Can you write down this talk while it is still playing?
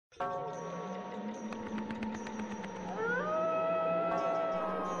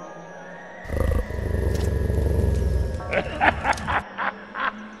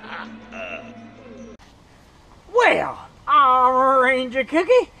Well, I'm Ranger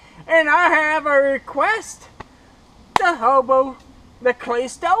Kooky, and I have a request to hobo the clay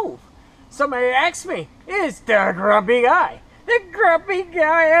stove. Somebody asked me, is the grumpy guy? The grumpy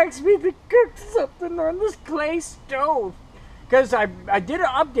guy asked me to cook something on this clay stove. Because I did an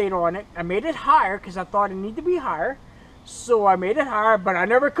update on it. I made it higher because I thought it needed to be higher. So I made it higher, but I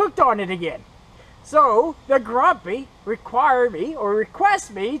never cooked on it again. So the grumpy required me or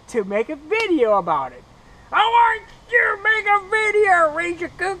requested me to make a video about it. I want you to make a video, Ranger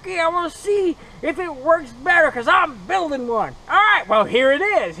Kooky. I want to see if it works better because I'm building one. Alright, well here it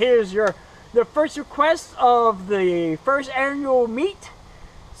is. Here's the first request of the first annual meet.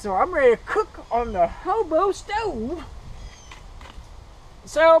 So I'm ready to cook on the hobo stove.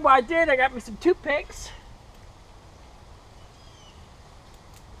 So what I did, I got me some toothpicks.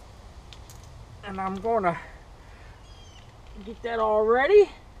 And I'm going to get that all ready.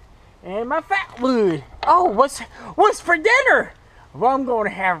 And my fat wood. Oh, what's for dinner? Well, I'm going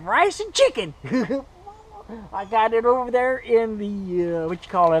to have rice and chicken. I got it over there in the, what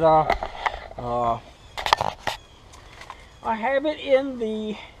you call it, I have it in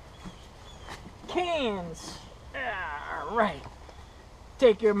the cans. All right.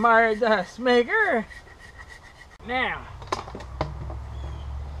 Take your Meyer dust maker. Now,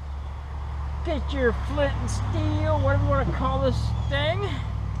 get your flint and steel, whatever you want to call this thing.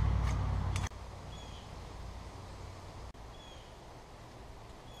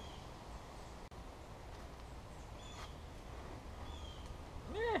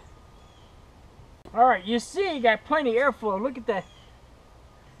 Alright, you see you got plenty of airflow. Look at that.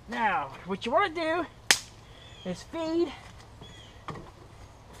 Now, what you want to do is feed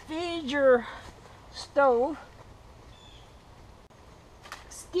your stove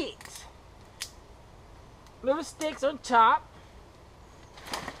sticks. Little sticks on top.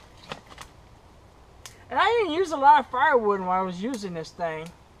 And I didn't use a lot of firewood when I was using this thing.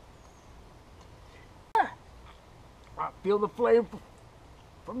 I feel the flame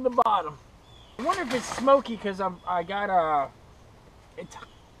from the bottom. I wonder if it's smoky because I got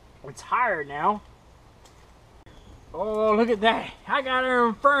it's higher now. Oh, look at that! I got an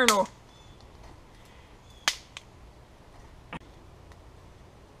inferno.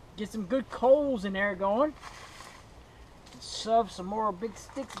 Get some good coals in there going. Shove some more big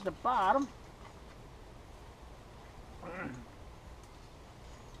sticks at the bottom.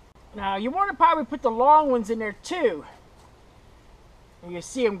 Now you want to probably put the long ones in there too. And you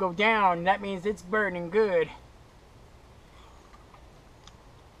see them go down, that means it's burning good.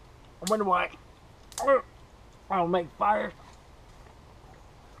 I wonder why I don't make fire.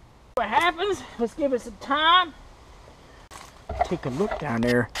 What happens? Let's give it some time. Take a look down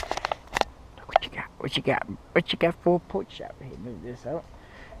there. Look what you got. What you got? What you got for a pork chop? Hey, move this out.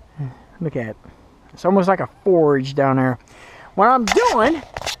 Look at it. It's almost like a forge down there. What I'm doing,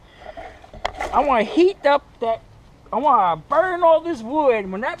 I want to heat up that. I want to burn all this wood.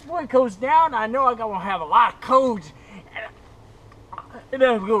 When that wood goes down, I know I'm going to have a lot of coals. And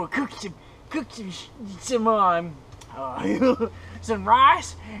I'm going to cook some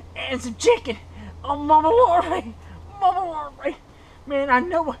rice and some chicken. Oh, Mama Lord, Mama Lord, man, I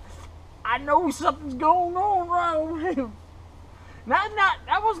know something's going on wrong.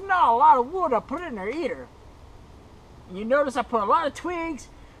 That was not a lot of wood I put in there either. You notice I put a lot of twigs,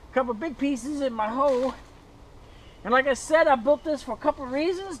 a couple big pieces in my hole. And like I said, I built this for a couple of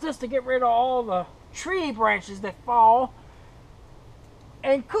reasons, just to get rid of all the tree branches that fall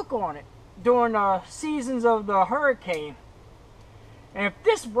and cook on it during the seasons of the hurricane. And if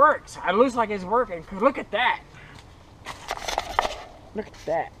this works, it looks like it's working. Look at that. Look at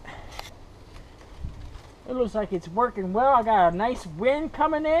that. It looks like it's working well. I got a nice wind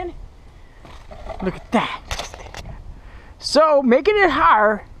coming in. Look at that. So making it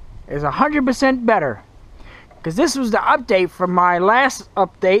higher is 100% better. Because this was the update from my last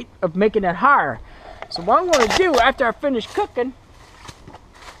update of making it higher. So what I'm going to do after I finish cooking,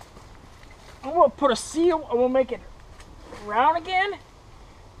 I'm going to put a seal. I'm going to make it round again.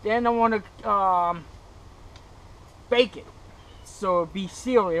 Then I want to bake it so it'll be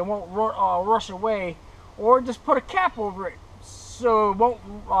sealed. It won't rush away. Or just put a cap over it so it won't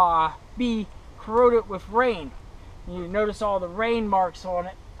be corroded with rain. You notice all the rain marks on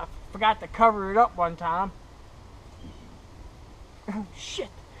it. I forgot to cover it up one time. Oh shit,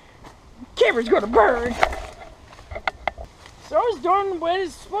 the camera's gonna burn. So it's doing what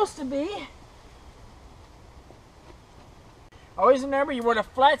it's supposed to be. Always remember you want a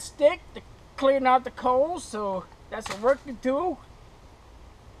flat stick to clean out the coals, so that's a working tool.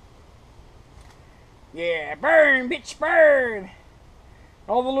 Yeah, burn, bitch, burn!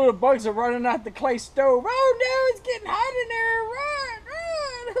 All the little bugs are running out the clay stove. Oh no, it's getting hot in there! Run,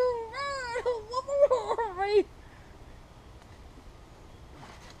 run, run!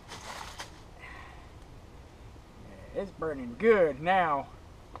 It's burning good now.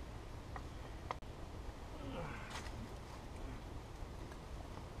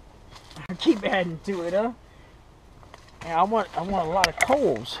 I keep adding to it, huh? And I want a lot of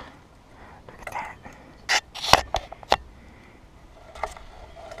coals. Look at that.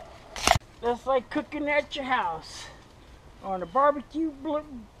 That's like cooking at your house on a barbecue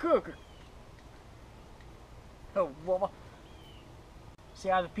cooker. Oh, well, see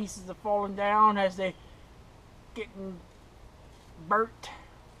how the pieces are falling down as they getting burnt?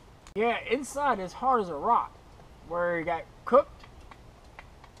 Yeah, inside is hard as a rock. Where it got cooked.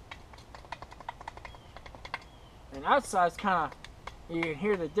 And outside's kind of, you can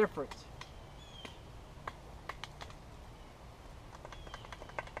hear the difference.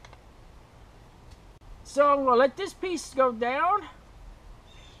 So I'm going to let this piece go down.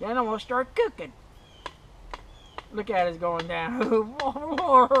 Then I'm going to start cooking. Look at it going down.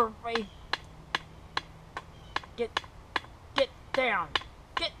 Get down.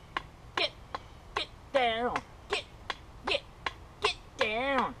 Get down. Get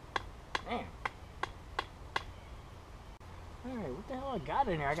down. Man. Alright, what the hell I got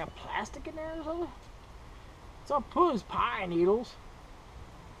in there? I got plastic in there or something? It's all put is pine needles.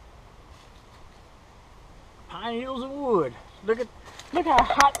 Pine needles and wood. Look how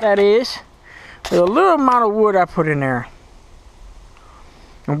hot that is. With a little amount of wood I put in there.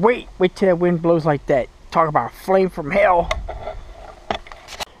 And wait till that wind blows like that. Talk about a flame from hell.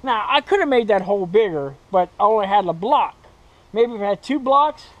 Now I could have made that hole bigger, but I only had a block. Maybe if I had 2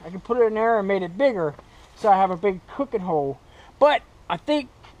 blocks, I could put it in there and made it bigger, so I have a big cooking hole. But I think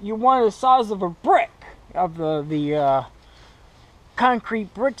you want the size of a brick of the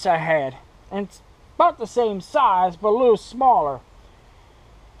concrete bricks I had, and it's about the same size but a little smaller.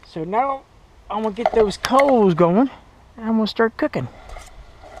 So now I'm gonna get those coals going and I'm gonna start cooking.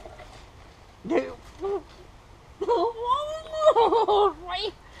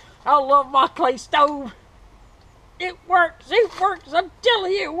 I love my clay stove. It works, I'm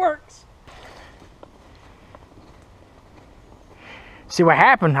telling you it works. See what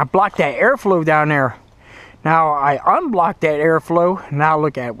happened? I blocked that airflow down there. Now I unblocked that airflow. Now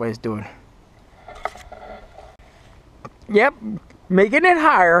look at what it's doing. Yep, making it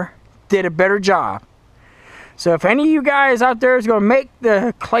higher did a better job. So if any of you guys out there is going to make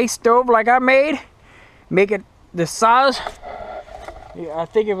the clay stove like I made, make it the size. I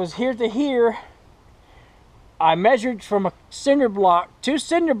think it was here to here. I measured from a cinder block, 2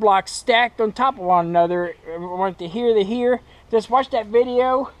 cinder blocks stacked on top of one another. I went to here. Just watch that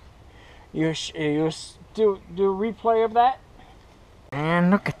video. You'll do a replay of that.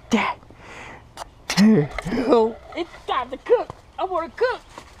 And look at that. Oh, it's time to cook. I want to cook.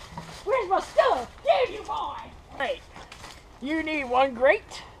 Where's my stuff? There you boy. Hey, you need one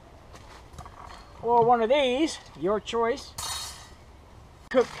grate or one of these, your choice.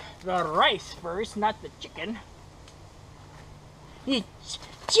 Cook the rice first, not the chicken. It's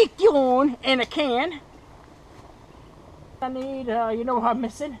chicken in a can. I need, you know what I'm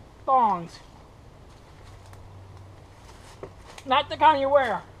missing? Thongs. Not the kind you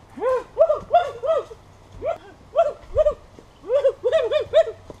wear.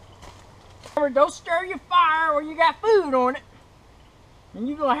 Don't stir your fire or you got food on it. And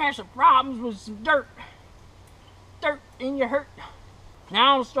you're going to have some problems with some dirt. Dirt in your hurt.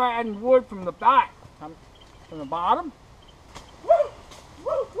 Now I'm start adding wood from the back. From the bottom.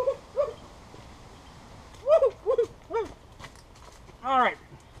 Alright.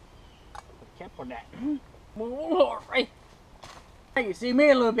 Careful with that. Alright. Now you see me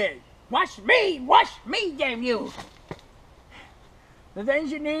a little bit. Watch me, damn you. The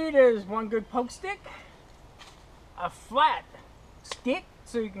things you need is one good poke stick, a flat stick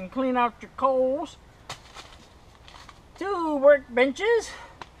so you can clean out your coals, 2 work benches.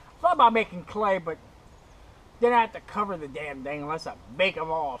 I thought about making clay, but then I have to cover the damn thing unless I bake them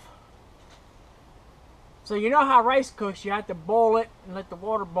off. So you know how rice cooks, you have to boil it and let the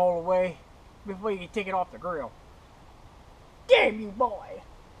water boil away before you can take it off the grill. Damn you, boy!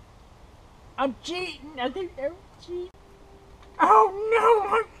 I'm cheating. I think I'm cheating. Oh no,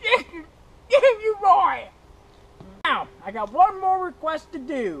 I'm cheating. Damn you, boy! Now, I got one more request to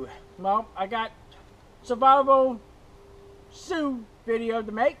do. Well, I got survival Sue video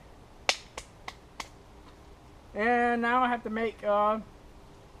to make. And now I have to make my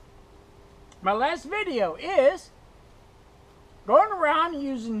last video is going around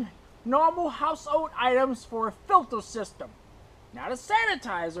using normal household items for a filter system. Not a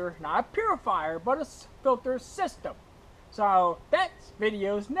sanitizer, not a purifier, but a filter system. So that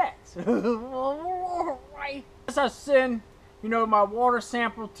video's next. Right. As I send, my water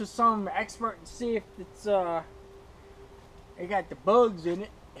sample to some expert and see if it's it got the bugs in it.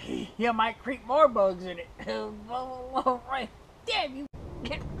 You might creep more bugs in it. Right. Damn you!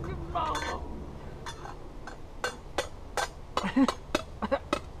 Get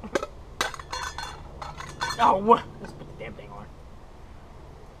oh, let's put the damn thing on.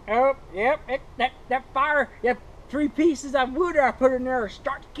 Oh, yep, that fire, yep, 3 pieces of wood I put in there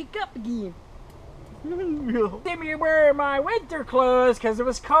start to kick up again. See me wearing my winter clothes because it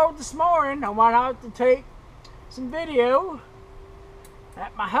was cold this morning. I went out to take some video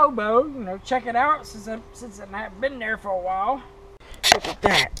at my hobo, check it out since I haven't been there for a while. Look at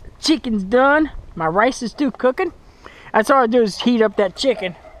that. Chicken's done. My rice is still cooking. That's all I do is heat up that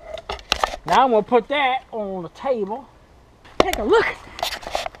chicken. Now I'm gonna put that on the table. Take a look.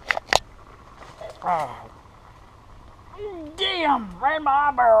 Oh, damn, right in my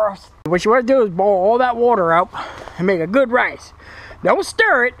eyebrows. What you want to do is boil all that water out and make a good rice. Don't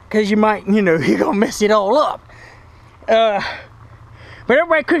stir it, because you might, you're gonna mess it all up. But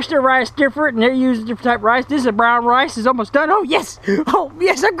everybody cooks their rice different, and they use a different type of rice. This is a brown rice. It's almost done. Oh yes, I'm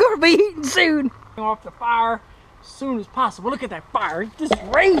gonna be eating soon. Off the fire as soon as possible. Look at that fire, it's just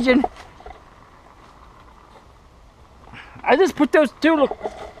raging. I just put those two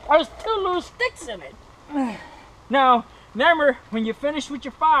little sticks in it. Now, remember, when you finish with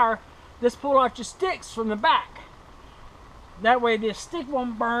your fire, just pull out your sticks from the back. That way the stick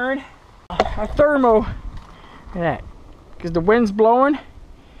won't burn. A thermo, look at that, because the wind's blowing.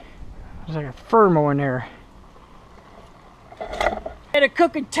 There's like a thermo in there. Instead of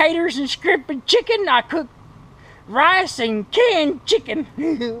cooking taters and shrimp and chicken, I cook rice and canned chicken.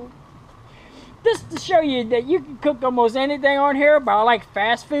 Just to show you that you can cook almost anything on here, but I like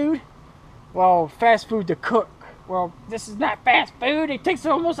fast food. Well, fast food to cook. Well, this is not fast food. It takes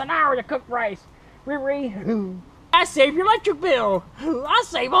almost an hour to cook rice. I save your electric bill. I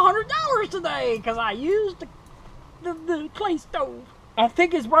save $100 today because I used the clay stove. I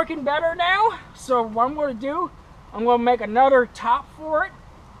think it's working better now. So what I'm going to do, I'm going to make another top for it.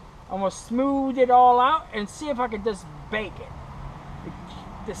 I'm going to smooth it all out and see if I can just bake it.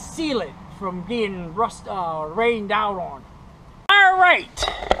 To seal it from getting rained out on. All right,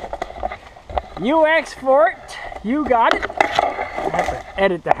 you asked for it, you got it. I have to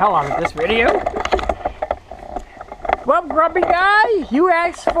edit the hell out of this video. Well, grubby guy, you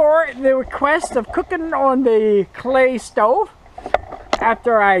asked for the request of cooking on the clay stove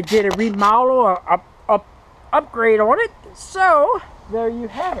after I did a remodel or upgrade on it. So there you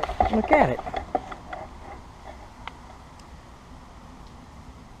have it. Look at it.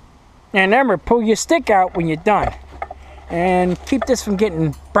 And remember, pull your stick out when you're done. And keep this from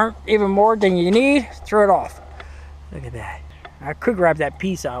getting burnt even more than you need. Throw it off. Look at that. I could grab that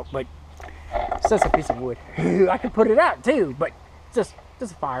piece out, but it's just a piece of wood. I could put it out too, but just a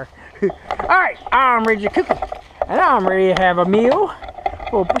fire. Alright, I'm ready to cook it. And I'm ready to have a meal.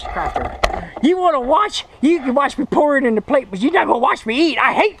 Oh, bushcrafter. You want to watch? You can watch me pour it in the plate, but you're not going to watch me eat.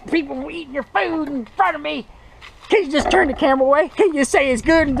 I hate people eating your food in front of me. Can you just turn the camera away? Can you say it's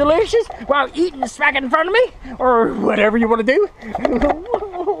good and delicious while eating and smacking in front of me? Or whatever you want to do.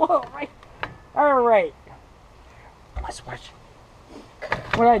 Alright. Let's watch.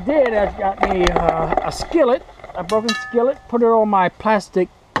 What I did, I got me a skillet, a broken skillet, put it on my plastic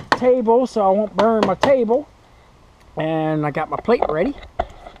table so I won't burn my table. And I got my plate ready.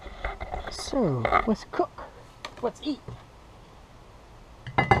 So, let's cook. Let's eat.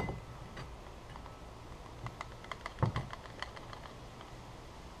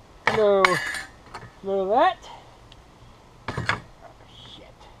 So, a little of that. Oh, shit.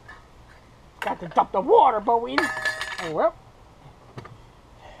 Got to dump the water, Bowie. Oh, well.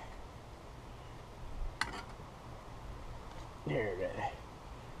 There it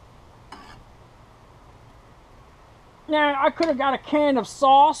is. Now, I could have got a can of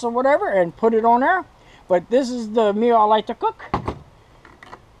sauce or whatever and put it on there, but this is the meal I like to cook.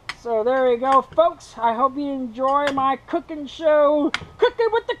 So there you go, folks. I hope you enjoy my cooking show, Cooking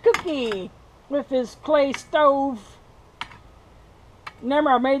with the Kooky, with his clay stove.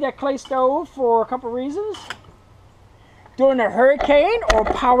 Remember, I made that clay stove for a couple reasons. During a hurricane or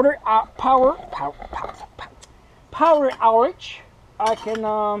power outage, I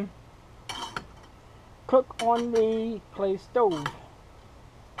can cook on the clay stove.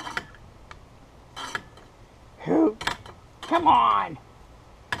 Come on.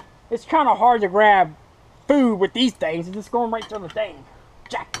 It's kind of hard to grab food with these things. It's just going right through the thing.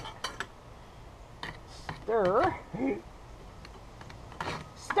 Jack. Stir.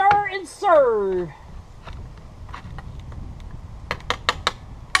 Stir and serve.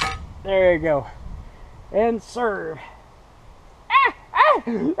 There you go. And serve. Ah! Ah!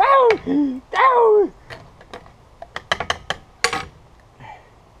 Oh! Oh!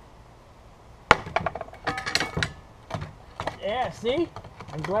 Yeah, see?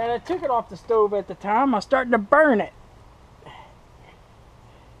 I'm glad I took it off the stove at the time. I'm starting to burn it.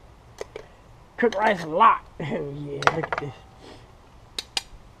 Cook rice a lot. Oh yeah, look at this.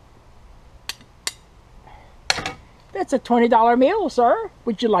 That's a $20 meal, sir.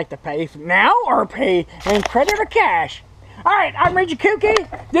 Would you like to pay now or pay in credit or cash? Alright, I'm Ranger Kooky.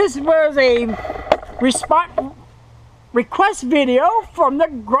 This was a request video from the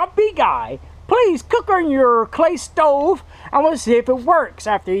Grumpy Guy. Please cook on your clay stove. I want to see if it works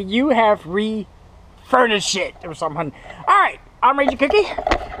after you have refurnished it or something. Alright, I'm Ranger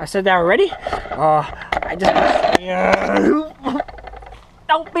Kooky. I said that already. I just...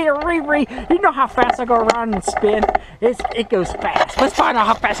 Don't be a Riri. You know how fast I go around and spin? It goes fast. Let's find out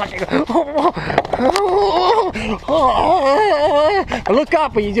how fast I can go. Look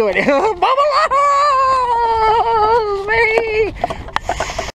up when you do it. Mama loves me.